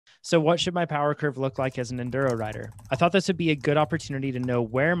So what should my power curve look like as an enduro rider? I thought this would be a good opportunity to know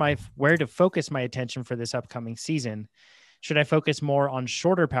where to focus my attention for this upcoming season. Should I focus more on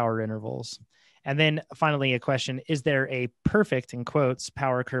shorter power intervals? And then finally, a question, is there a perfect, in quotes,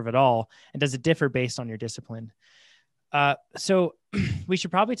 power curve at all? And does it differ based on your discipline? So we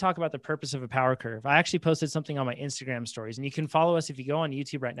should probably talk about the purpose of a power curve. I actually posted something on my Instagram stories, and you can follow us. If you go on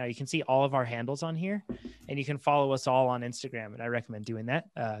YouTube right now, you can see all of our handles on here, and you can follow us all on Instagram. And I recommend doing that.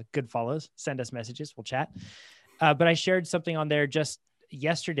 Good follows, send us messages. We'll chat. But I shared something on there just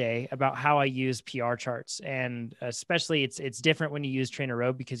yesterday about how I use PR charts, and especially it's different when you use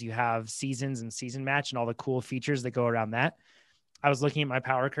TrainerRoad because you have seasons and season match and all the cool features that go around that. I was looking at my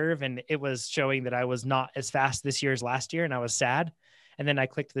power curve and it was showing that I was not as fast this year as last year, and I was sad. And then I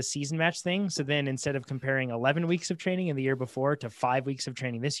clicked the season match thing. So then instead of comparing 11 weeks of training in the year before to 5 weeks of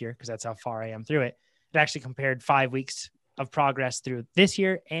training this year, because that's how far I am through it, it actually compared 5 weeks of progress through this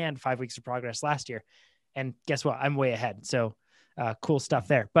year and 5 weeks of progress last year. And guess what? I'm way ahead. So cool stuff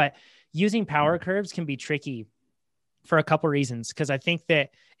there. But using power curves can be tricky for a couple of reasons, because I think that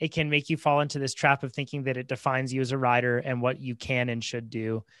it can make you fall into this trap of thinking that it defines you as a rider and what you can and should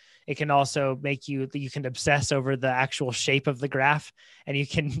do. It can also make you can obsess over the actual shape of the graph, and you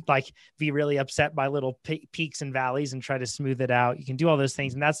can like be really upset by little peaks and valleys and try to smooth it out. You can do all those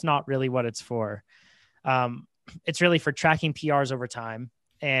things, and that's not really what it's for. It's really for tracking PRs over time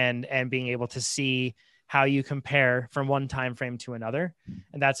and being able to see how you compare from one time frame to another.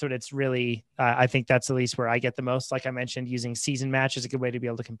 And that's what it's really, I think that's at least where I get the most. Like I mentioned, using season match is a good way to be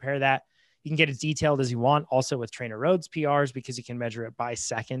able to compare that. You can get as detailed as you want also with TrainerRoad's PRs, because you can measure it by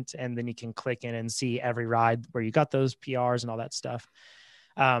second, and then you can click in and see every ride where you got those PRs and all that stuff.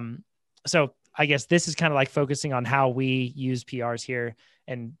 So I guess this is kind of like focusing on how we use PRs here.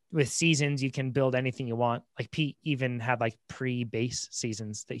 And with seasons, you can build anything you want. Like Pete even had like pre-base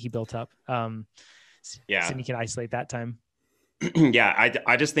seasons that he built up. Yeah. So you can isolate that time. Yeah.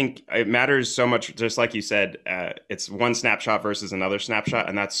 I just think it matters so much. Just like you said, it's one snapshot versus another snapshot,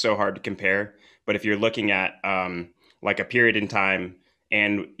 and that's so hard to compare. But if you're looking at like a period in time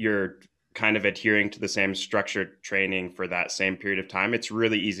and you're kind of adhering to the same structured training for that same period of time, it's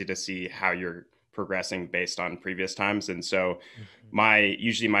really easy to see how you're progressing based on previous times. And so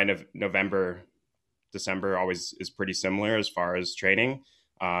usually my November, December always is pretty similar as far as training.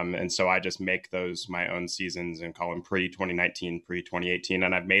 And so I just make those my own seasons and call them pre-2019, pre-2018.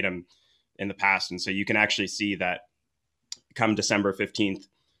 And I've made them in the past. And so you can actually see that come December 15th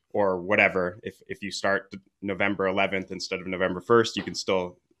or whatever, if you start November 11th instead of November 1st, you can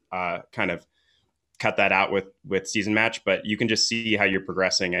still kind of cut that out with season match, but you can just see how you're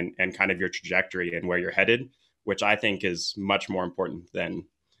progressing and kind of your trajectory and where you're headed, which I think is much more important than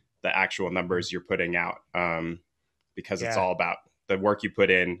the actual numbers you're putting out, because it's all about the work you put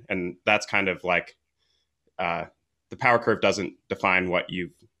in. And that's kind of like the power curve doesn't define what you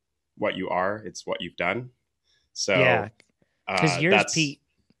are, it's what you've done. So yeah, because yours, Pete,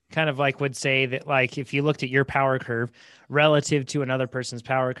 kind of like would say that, like, if you looked at your power curve relative to another person's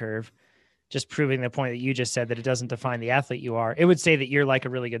power curve, just proving the point that you just said, that it doesn't define the athlete you are, it would say that you're like a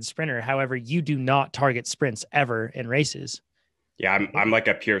really good sprinter. However, you do not target sprints ever in races. Yeah, I'm like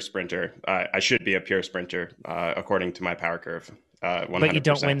a pure sprinter. I should be a pure sprinter according to my power curve. 100%. But you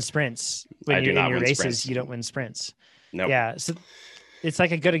don't win sprints. When you're in your races, sprints. You don't win sprints. Nope. Yeah. So it's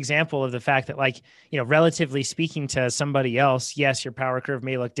like a good example of the fact that, like, you know, relatively speaking to somebody else, yes, your power curve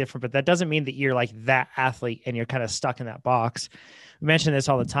may look different, but that doesn't mean that you're like that athlete and you're kind of stuck in that box. We mention this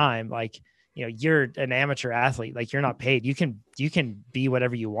all the time. Like, you know, you're an amateur athlete, like you're not paid. You can be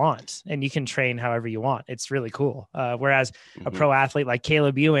whatever you want and you can train however you want. It's really cool. Whereas a pro athlete like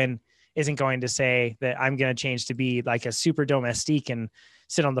Caleb Ewan isn't going to say that I'm going to change to be like a super domestique and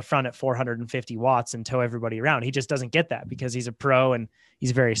sit on the front at 450 watts and tow everybody around. He just doesn't get that because he's a pro and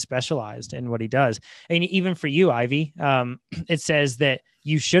he's very specialized in what he does. And even for you, Ivy, it says that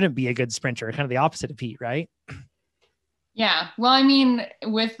you shouldn't be a good sprinter, kind of the opposite of Pete, right? Yeah. Well, I mean,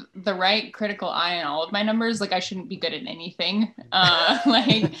 with the right critical eye on all of my numbers, like I shouldn't be good at anything.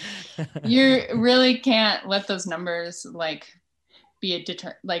 Like you really can't let those numbers like be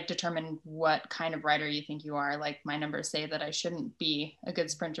determine what kind of rider you think you are. Like my numbers say that I shouldn't be a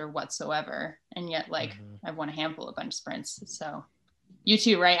good sprinter whatsoever. And yet like I've won a handful of bunch sprints. So you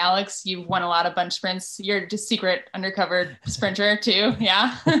too, right, Alex? You've won a lot of bunch sprints. You're just secret undercover sprinter too.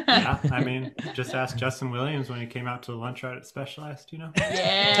 Yeah. Yeah. I mean, just ask Justin Williams when he came out to the lunch ride at Specialized, you know?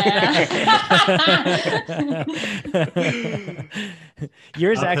 Yeah.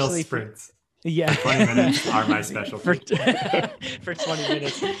 Yours Uphill actually sprints. Yeah. 20 minutes are my specialty. For 20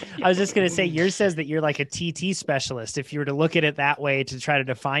 minutes. I was just going to say, yours says that you're like a TT specialist if you were to look at it that way to try to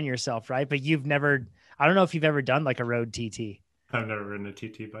define yourself, right? But you've never, I don't know if you've ever done like a road TT. I've never ridden a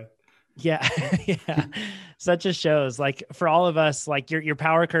TT bike. Yeah. Yeah. Such a shows like for all of us, like your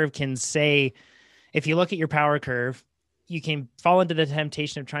power curve can say, if you look at your power curve, you can fall into the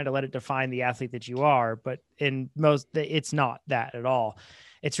temptation of trying to let it define the athlete that you are, but in most, it's not that at all.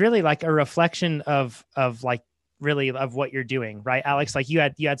 It's really like a reflection of like really of what you're doing, right? Alex, like you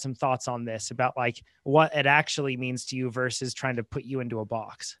had some thoughts on this about like what it actually means to you versus trying to put you into a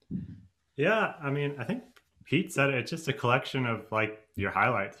box. Yeah. I mean, I think Pete said it's just a collection of like your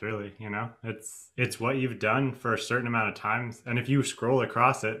highlights, really. You know, it's what you've done for a certain amount of times. And if you scroll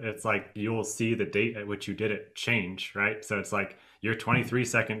across it, it's like you'll see the date at which you did it change, right? So it's like your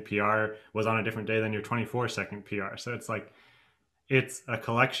 23-second PR was on a different day than your 24-second PR. So it's like, it's a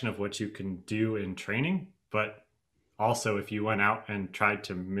collection of what you can do in training, but also if you went out and tried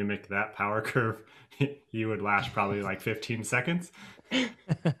to mimic that power curve, you would last probably like 15 seconds.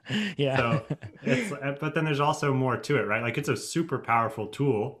 Yeah. So it's, but then there's also more to it, right? Like it's a super powerful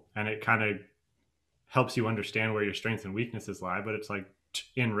tool and it kind of helps you understand where your strengths and weaknesses lie. But it's like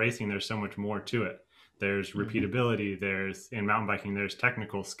in racing, there's so much more to it. There's repeatability. There's in mountain biking, there's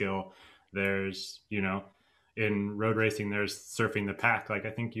technical skill. There's, you know, in road racing, there's surfing the pack. Like I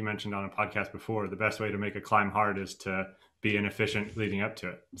think you mentioned on a podcast before, the best way to make a climb hard is to be inefficient leading up to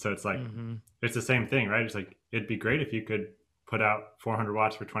it. So it's like, it's the same thing, right? It's like, it'd be great if you could put out 400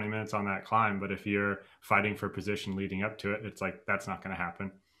 watts for 20 minutes on that climb. But if you're fighting for position leading up to it, it's like, that's not going to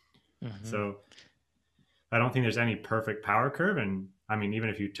happen. So I don't think there's any perfect power curve. And I mean, even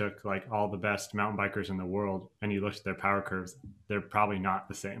if you took like all the best mountain bikers in the world and you looked at their power curves, they're probably not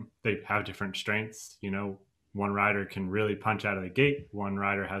the same. They have different strengths. You know, one rider can really punch out of the gate. One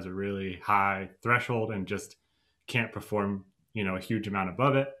rider has a really high threshold and just can't perform, you know, a huge amount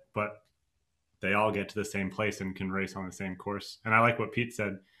above it, but they all get to the same place and can race on the same course. And I like what Pete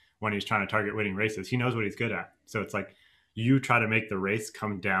said when he's trying to target winning races. He knows what he's good at. So it's like you try to make the race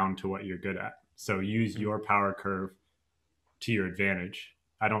come down to what you're good at. So use your power curve to your advantage.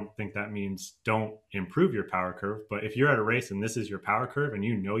 I don't think that means don't improve your power curve, but if you're at a race and this is your power curve and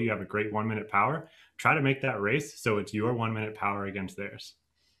you know you have a great 1 minute power, try to make that race so it's your 1 minute power against theirs.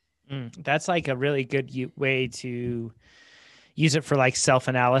 That's like a really good way to use it for like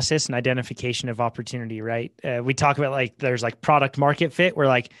self-analysis and identification of opportunity, right? We talk about like, there's like product market fit where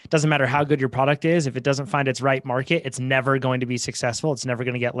like, it doesn't matter how good your product is. If it doesn't find its right market, it's never going to be successful. It's never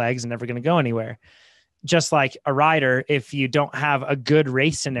going to get legs and never going to go anywhere. Just like a rider, if you don't have a good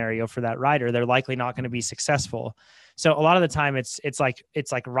race scenario for that rider, they're likely not going to be successful. So a lot of the time it's like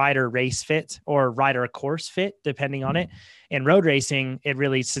rider race fit or rider course fit, depending on it. In road racing, it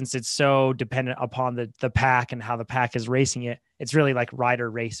really, since it's so dependent upon the pack and how the pack is racing it, it's really like rider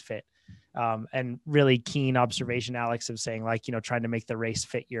race fit. And really keen observation, Alex, of saying like, you know, trying to make the race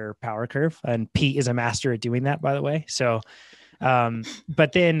fit your power curve. And Pete is a master at doing that, by the way. So,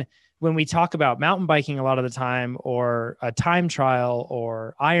 but then when we talk about mountain biking a lot of the time, or a time trial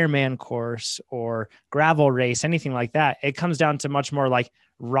or Ironman course or gravel race, anything like that, it comes down to much more like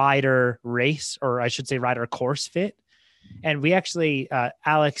rider race, or I should say rider course fit. And we actually,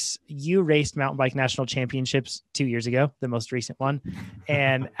 Alex, you raced mountain bike national championships 2 years ago, the most recent one.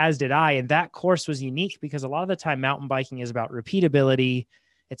 And as did I. And that course was unique because a lot of the time mountain biking is about repeatability.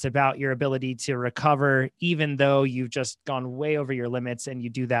 It's about your ability to recover, even though you've just gone way over your limits, and you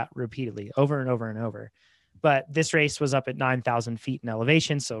do that repeatedly over and over and over. But this race was up at 9,000 feet in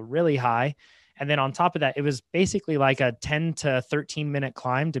elevation, so really high. And then on top of that, it was basically like a 10 to 13 minute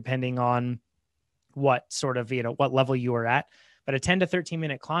climb, depending on what sort of, you know, what level you were at, but a 10 to 13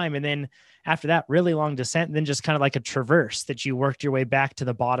 minute climb. And then after that, really long descent, and then just kind of like a traverse that you worked your way back to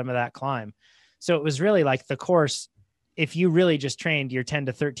the bottom of that climb. So it was really like the course, if you really just trained your 10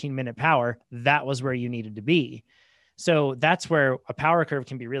 to 13 minute power, that was where you needed to be. So that's where a power curve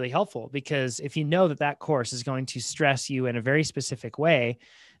can be really helpful, because if you know that that course is going to stress you in a very specific way,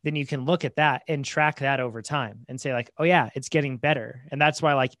 then you can look at that and track that over time and say like, oh yeah, it's getting better. And that's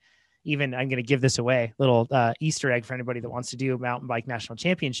why, like, even I'm going to give this away, little Easter egg for anybody that wants to do mountain bike national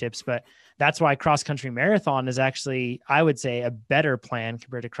championships. But that's why cross country marathon is actually, I would say, a better plan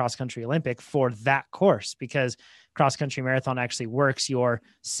compared to cross country Olympic for that course, because cross country marathon actually works your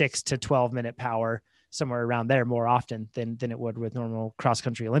 6 to 12 minute power somewhere around there more often than it would with normal cross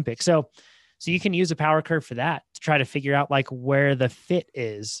country Olympic. So you can use a power curve for that to try to figure out like where the fit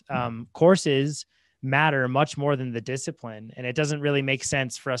is. Courses matter much more than the discipline. And it doesn't really make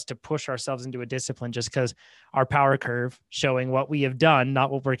sense for us to push ourselves into a discipline just because our power curve showing what we have done,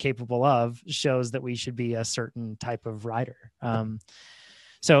 not what we're capable of, shows that we should be a certain type of rider.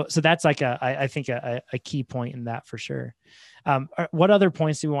 So that's like I think a key point in that for sure. What other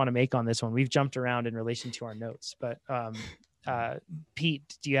points do we want to make on this one? We've jumped around in relation to our notes, but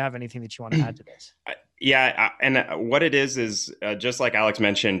Pete, do you have anything that you want to add to this? Yeah. And what it is just like Alex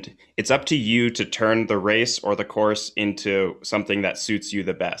mentioned, it's up to you to turn the race or the course into something that suits you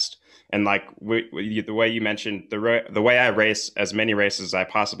the best. And like the way you mentioned, the way I race as many races as I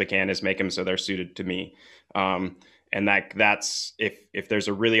possibly can is make them so they're suited to me. And that's if there's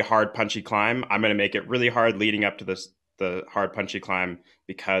a really hard punchy climb, I'm going to make it really hard leading up to the hard punchy climb,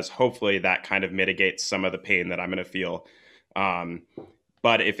 because hopefully that kind of mitigates some of the pain that I'm going to feel.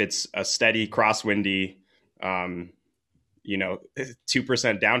 But if it's a steady crosswindy, 2%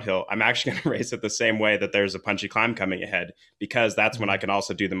 downhill, I'm actually going to race it the same way that there's a punchy climb coming ahead, because that's when I can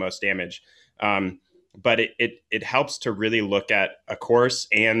also do the most damage. But it helps to really look at a course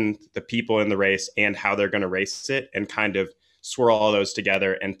and the people in the race and how they're going to race it, and kind of swirl all those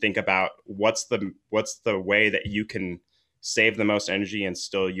together and think about what's the way that you can save the most energy and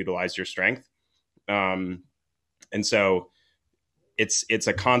still utilize your strength. And so it's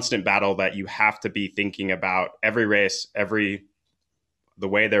a constant battle that you have to be thinking about every race, the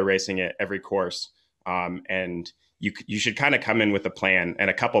way they're racing it, every course. And you should kind of come in with a plan and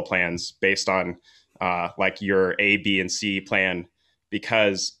a couple plans based on like your A, B, and C plan,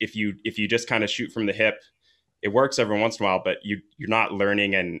 because if you just kind of shoot from the hip, it works every once in a while, but you're not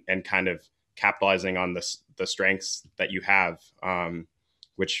learning and kind of capitalizing on the strengths that you have,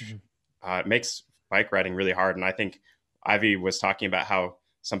 which makes bike riding really hard. And I think Ivy was talking about how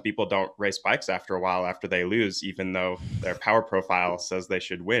some people don't race bikes after a while after they lose, even though their power profile says they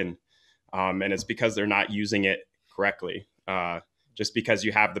should win. And it's because they're not using it correctly. Just because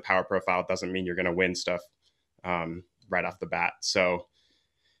you have the power profile doesn't mean you're going to win stuff right off the bat. So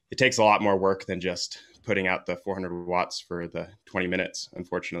it takes a lot more work than just putting out the 400 watts for the 20 minutes,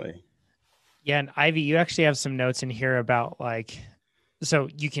 unfortunately. Yeah. And Ivy, you actually have some notes in here about so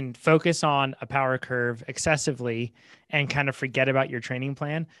you can focus on a power curve excessively and kind of forget about your training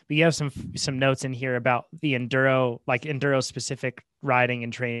plan. But you have some notes in here about the enduro specific riding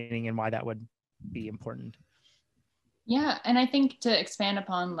and training and why that would be important. Yeah. And I think to expand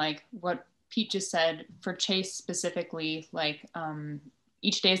upon what Pete just said, for Chase specifically,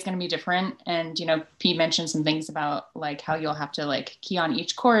 each day is going to be different. And, Pete mentioned some things about how you'll have to key on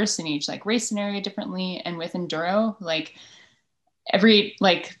each course and each race scenario differently. And with enduro,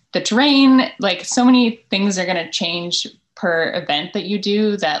 the terrain, so many things are going to change per event that you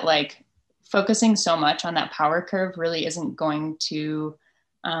do, that focusing so much on that power curve really isn't going to,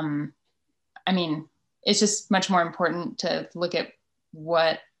 it's just much more important to look at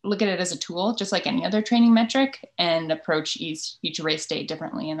it as a tool, just like any other training metric, and approach each race day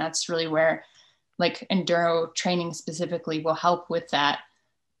differently. And that's really where enduro training specifically will help with that,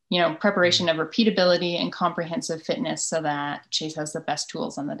 preparation of repeatability and comprehensive fitness, so that Chase has the best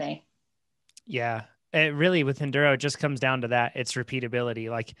tools on the day. Yeah. It really, with enduro, it just comes down to that. It's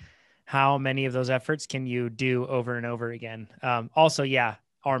repeatability. How many of those efforts can you do over and over again? Also, yeah,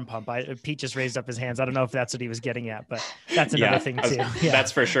 arm pump. Pete just raised up his hands. I don't know if that's what he was getting at, but that's another thing too. Yeah.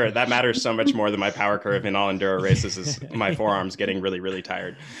 That's for sure. That matters so much more than my power curve in all enduro races, is my forearms getting really, really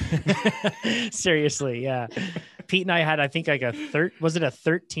tired. Seriously. Yeah. Pete and I had, I think was it a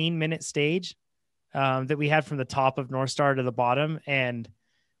 13-minute stage that we had from the top of North Star to the bottom, and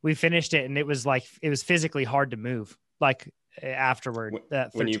we finished it, and it was physically hard to move afterward.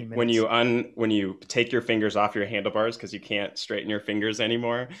 That 13 minutes. When you take your fingers off your handlebars because you can't straighten your fingers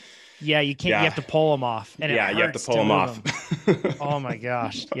anymore. Yeah, you can't. Yeah. You have to pull them off, and you have to pull them off. Oh my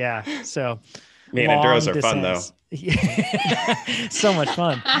gosh! Yeah. So, man, enduros are fun though. So much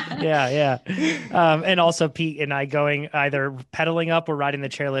fun. Yeah. And also Pete and I going either pedaling up or riding the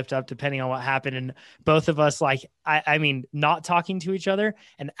chairlift up, depending on what happened. And both of us, not talking to each other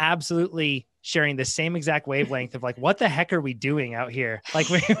and absolutely sharing the same exact wavelength of what the heck are we doing out here?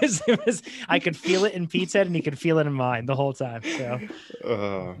 It was, I could feel it in Pete's head and he could feel it in mine the whole time. So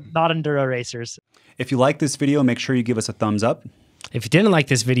not enduro racers. If you like this video, make sure you give us a thumbs up. If you didn't like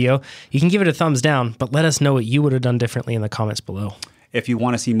this video, you can give it a thumbs down, but let us know what you would have done differently in the comments below. If you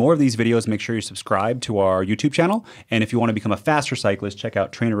want to see more of these videos, make sure you subscribe to our YouTube channel. And if you want to become a faster cyclist, check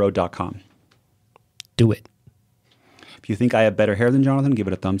out TrainerRoad.com. Do it. If you think I have better hair than Jonathan, give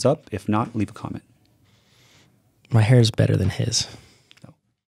it a thumbs up. If not, leave a comment. My hair is better than his.